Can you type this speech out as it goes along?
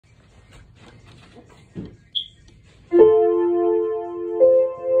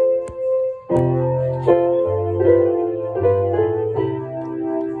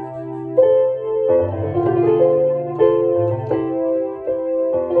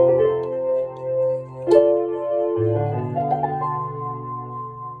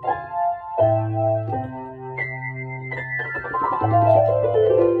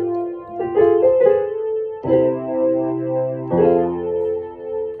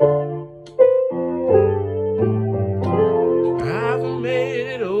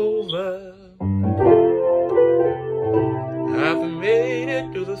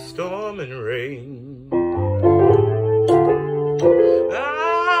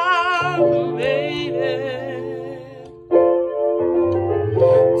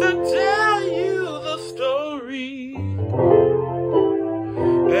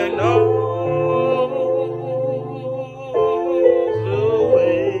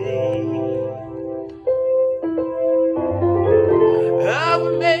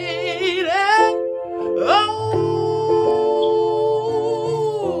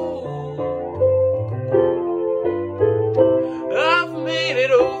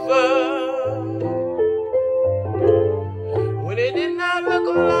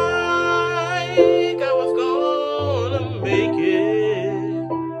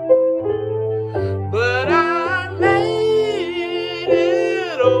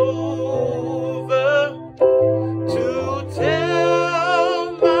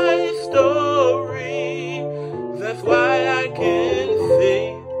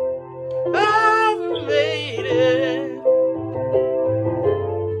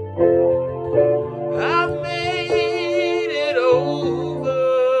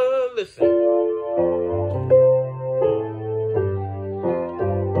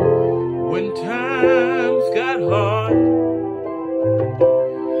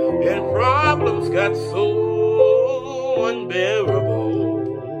problems got so unbearable.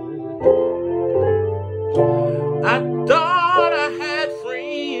 I thought I had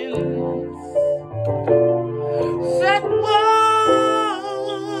friends, said was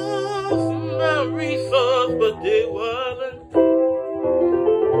my resource, but they wasn't.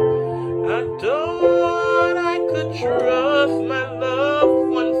 I thought I could trust my loved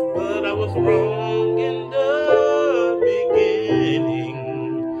ones, but I was wrong in the beginning.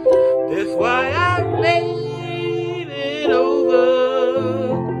 That's why I made it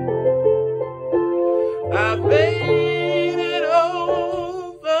over. I made it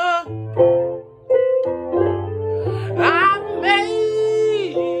over. I made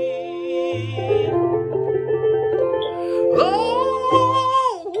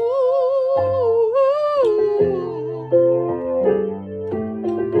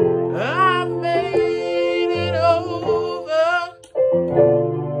I made it over.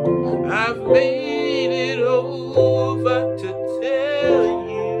 I've made it over to tell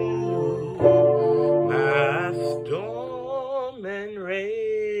you my storm and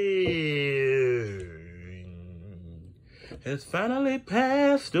rain has finally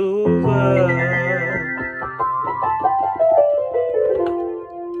passed over.